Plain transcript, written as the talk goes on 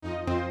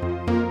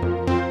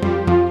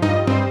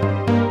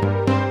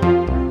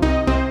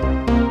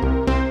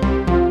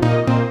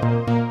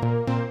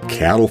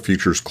Cattle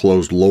futures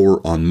closed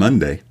lower on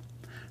Monday.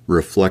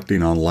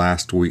 Reflecting on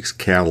last week's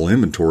cattle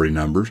inventory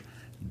numbers,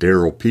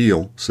 Darrell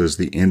Peel says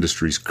the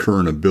industry's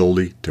current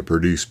ability to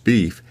produce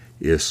beef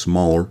is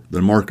smaller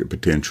than market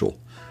potential.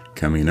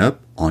 Coming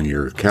up on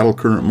your Cattle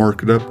Current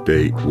Market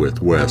Update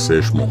with Wes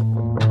Ishmael.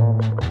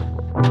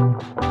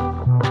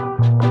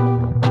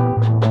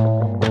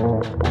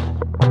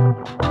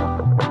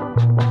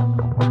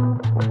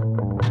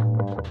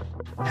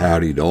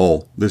 Howdy to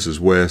all. This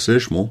is Wes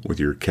Ishmael with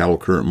your Cattle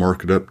Current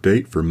Market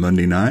Update for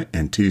Monday night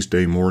and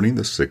Tuesday morning,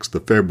 the 6th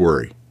of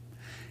February.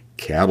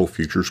 Cattle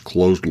futures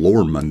closed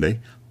lower Monday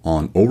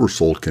on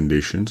oversold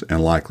conditions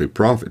and likely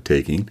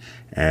profit-taking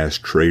as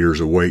traders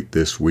await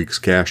this week's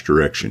cash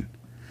direction.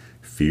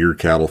 Feeder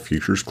cattle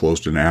futures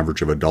closed an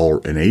average of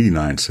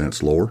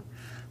 $1.89 lower.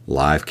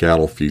 Live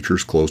cattle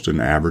futures closed an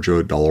average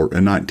of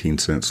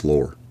 $1.19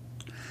 lower.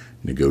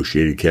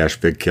 Negotiated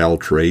cash-fed cattle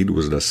trade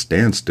was at a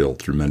standstill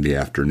through Monday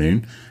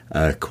afternoon,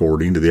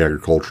 according to the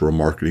Agricultural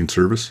Marketing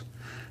Service.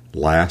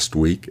 Last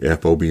week,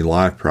 FOB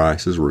live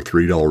prices were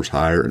 $3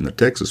 higher in the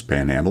Texas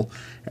Panhandle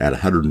at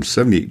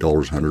 $178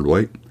 a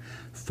hundredweight,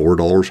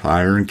 $4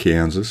 higher in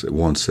Kansas at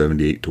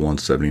 $178 to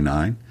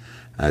 $179,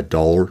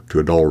 $1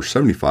 to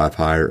 $1.75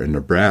 higher in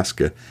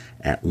Nebraska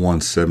at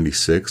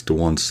 $176 to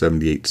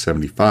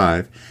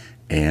 $178.75,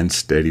 and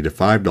steady to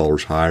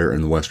 $5 higher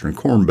in the Western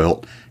Corn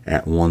Belt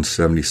at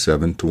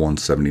 $177 to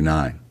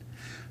 $179.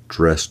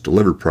 Dressed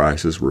delivered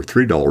prices were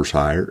 $3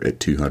 higher at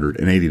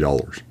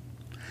 $280.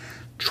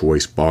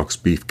 Choice box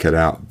beef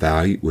cutout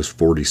value was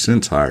 40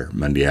 cents higher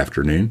Monday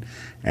afternoon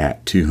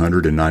at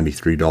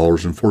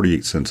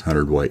 $293.48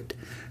 hundredweight.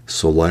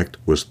 Select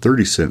was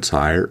 30 cents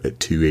higher at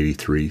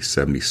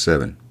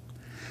 $283.77.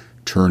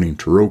 Turning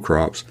to row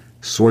crops,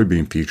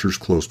 soybean futures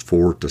closed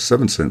 4 to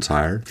 7 cents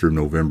higher through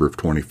November of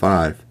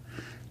 25.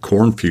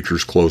 Corn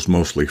futures closed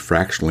mostly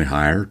fractionally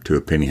higher to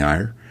a penny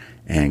higher,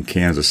 and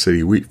Kansas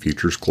City wheat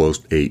futures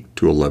closed 8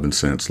 to 11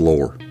 cents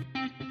lower.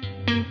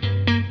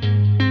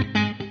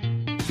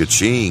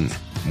 Ka-ching!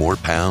 More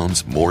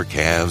pounds, more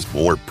calves,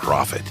 more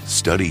profit.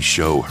 Studies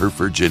show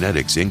Hereford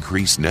genetics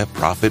increase net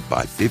profit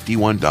by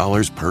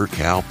 $51 per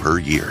cow per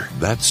year.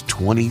 That's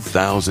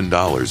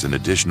 $20,000 in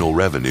additional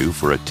revenue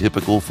for a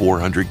typical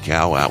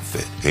 400-cow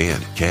outfit.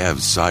 And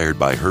calves sired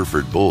by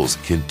Hereford bulls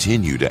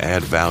continue to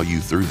add value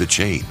through the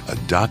chain. A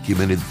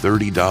documented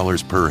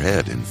 $30 per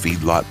head in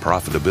feedlot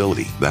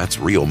profitability. That's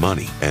real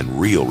money and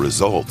real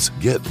results.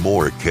 Get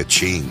more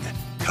ka-ching.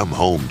 Come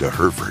home to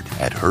Hereford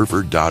at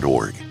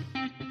Hereford.org.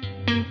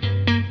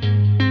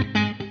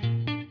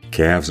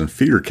 Calves and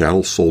feeder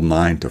cattle sold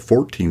 $9 to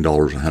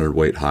 $14 a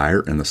hundredweight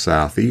higher in the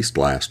southeast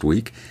last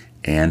week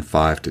and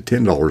 $5 to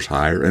 $10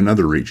 higher in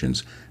other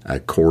regions,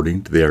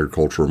 according to the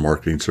Agricultural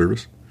Marketing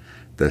Service.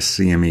 The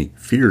CME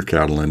feeder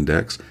cattle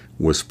index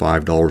was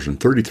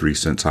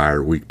 $5.33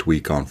 higher week to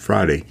week on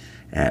Friday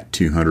at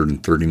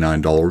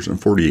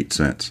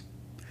 $239.48.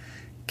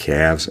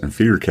 Calves and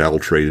feeder cattle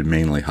traded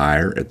mainly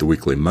higher at the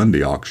weekly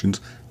Monday auctions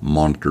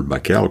monitored by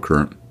Cattle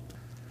Current.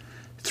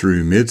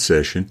 Through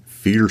mid-session,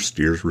 feeder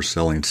steers were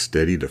selling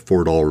steady to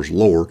 $4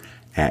 lower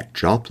at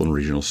Joplin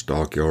Regional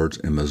Stockyards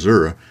in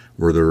Missouri,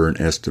 where there were an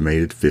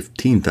estimated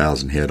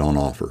 15,000 head on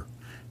offer.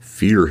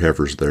 Feeder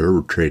heifers there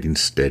were trading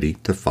steady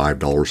to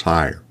 $5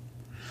 higher.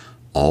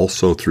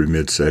 Also through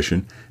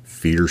mid-session,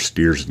 feeder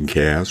steers and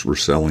calves were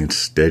selling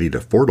steady to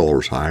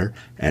 $4 higher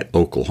at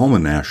Oklahoma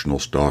National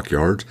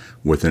Stockyards,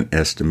 with an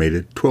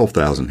estimated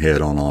 12,000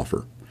 head on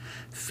offer.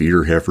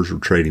 Feeder heifers were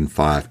trading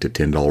 $5 to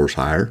 $10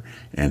 higher,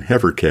 and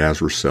heifer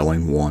calves were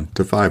selling $1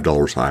 to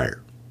 $5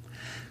 higher.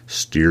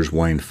 Steers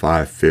weighing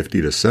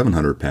 550 to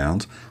 700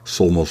 pounds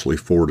sold mostly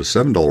 $4 to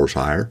 $7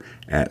 higher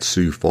at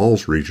Sioux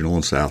Falls Regional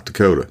in South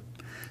Dakota.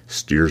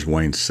 Steers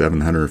weighing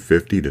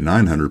 750 to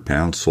 900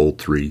 pounds sold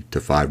 $3 to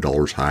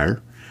 $5 higher.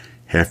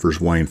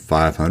 Heifers weighing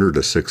 500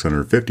 to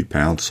 650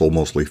 pounds sold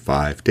mostly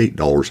 $5 to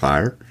 $8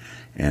 higher,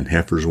 and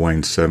heifers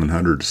weighing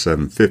 700 to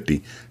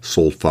 750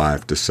 sold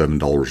 $5 to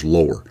 $7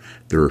 lower.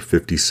 There were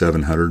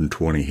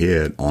 5,720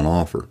 head on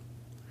offer.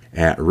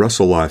 At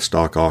Russell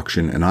Livestock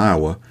Auction in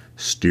Iowa,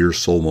 steers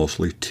sold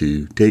mostly $2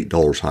 to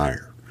 $8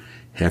 higher.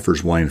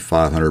 Heifers weighing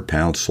 500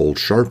 pounds sold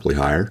sharply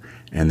higher,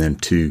 and then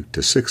 $2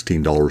 to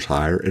 $16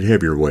 higher at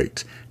heavier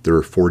weights. There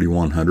were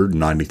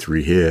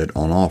 4,193 head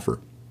on offer.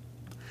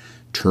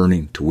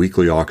 Turning to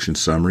weekly auction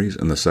summaries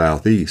in the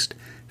southeast,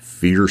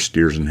 feeder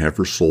steers and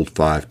heifers sold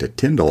 $5 to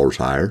 $10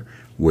 higher,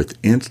 with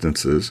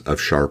instances of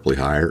sharply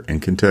higher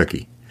in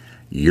Kentucky.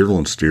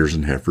 Yearling steers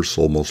and heifers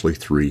sold mostly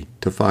 $3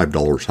 to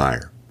 $5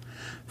 higher.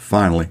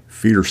 Finally,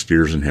 feeder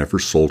steers and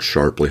heifers sold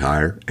sharply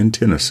higher in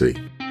Tennessee.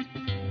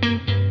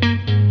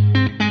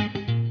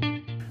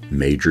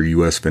 Major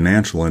U.S.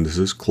 financial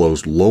indices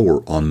closed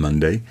lower on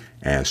Monday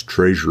as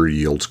Treasury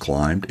yields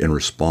climbed in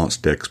response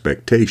to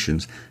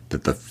expectations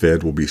that the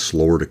Fed will be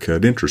slower to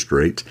cut interest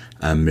rates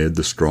amid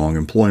the strong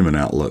employment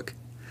outlook.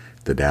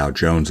 The Dow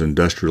Jones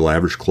Industrial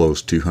Average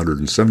closed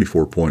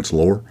 274 points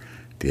lower,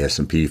 the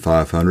S&P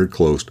 500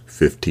 closed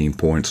 15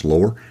 points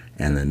lower,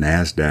 and the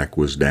NASDAQ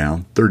was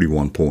down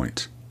 31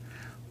 points.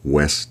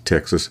 West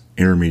Texas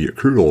Intermediate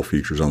crude oil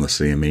futures on the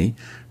CME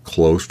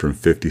closed from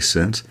 50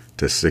 cents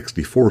to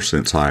 64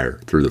 cents higher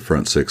through the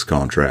front six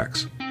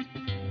contracts.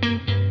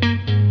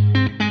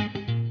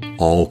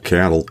 All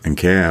cattle and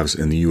calves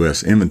in the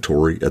U.S.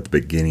 inventory at the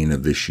beginning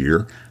of this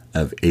year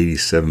of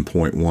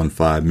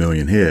 87.15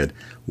 million head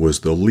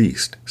was the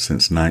least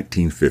since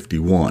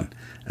 1951,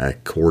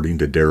 according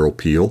to Darrell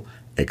Peel,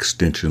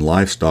 Extension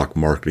Livestock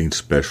Marketing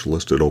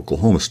Specialist at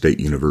Oklahoma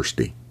State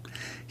University.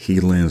 He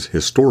lends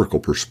historical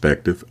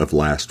perspective of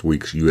last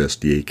week's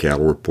USDA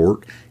cattle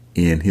report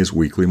in his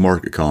weekly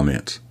market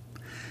comments.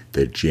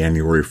 The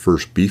January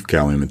 1st beef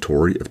cow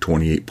inventory of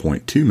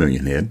 28.2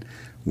 million head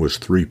was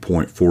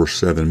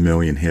 3.47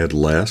 million head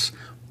less,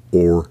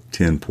 or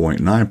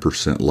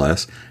 10.9%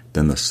 less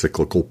than the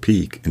cyclical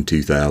peak in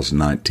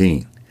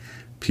 2019.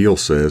 Peel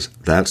says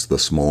that's the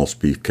smallest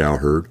beef cow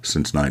herd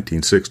since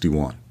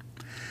 1961.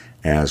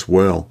 As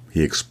well,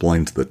 he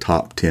explains the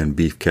top 10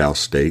 beef cow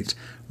states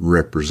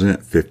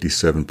represent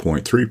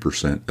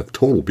 57.3% of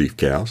total beef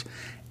cows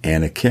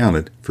and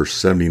accounted for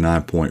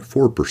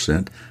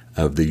 79.4%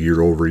 of the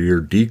year-over-year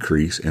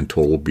decrease in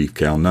total beef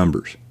cow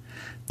numbers.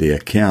 They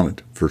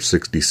accounted for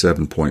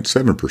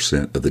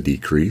 67.7% of the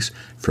decrease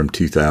from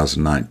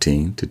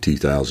 2019 to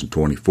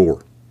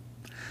 2024.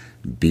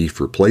 Beef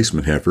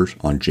replacement heifers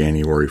on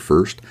January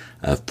 1st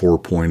of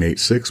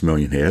 4.86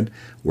 million head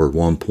were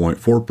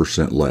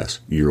 1.4% less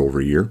year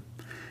over year.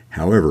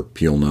 However,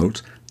 Peel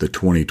notes, the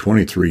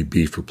 2023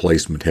 beef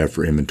replacement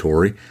heifer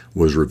inventory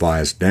was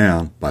revised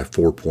down by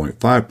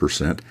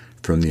 4.5%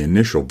 from the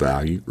initial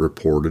value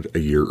reported a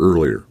year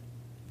earlier.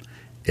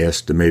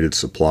 Estimated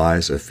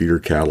supplies of feeder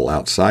cattle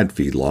outside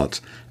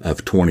feedlots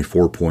of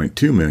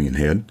 24.2 million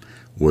head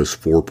was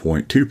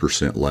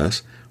 4.2%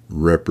 less,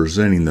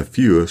 representing the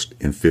fewest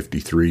in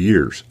 53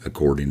 years,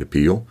 according to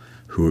Peel,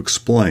 who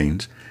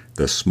explains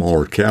the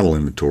smaller cattle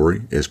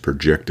inventory is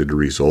projected to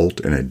result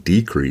in a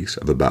decrease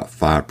of about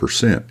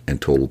 5% in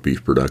total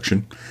beef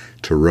production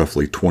to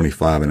roughly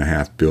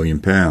 25.5 billion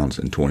pounds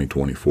in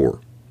 2024.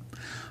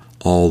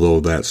 Although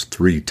that's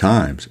 3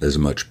 times as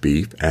much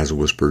beef as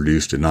was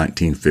produced in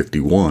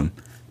 1951,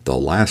 the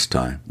last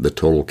time the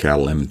total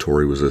cattle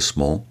inventory was this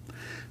small.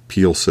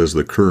 Peel says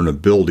the current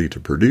ability to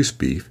produce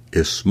beef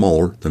is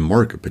smaller than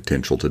market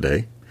potential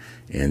today,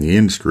 and the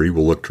industry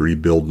will look to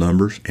rebuild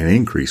numbers and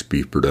increase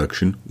beef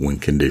production when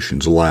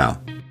conditions allow.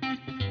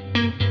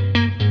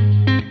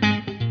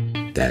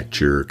 That's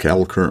your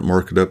cattle current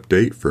market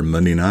update for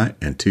Monday night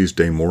and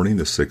Tuesday morning,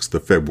 the 6th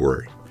of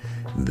February.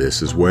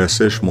 This is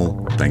Wes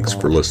Ishmael. Thanks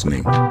for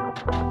listening.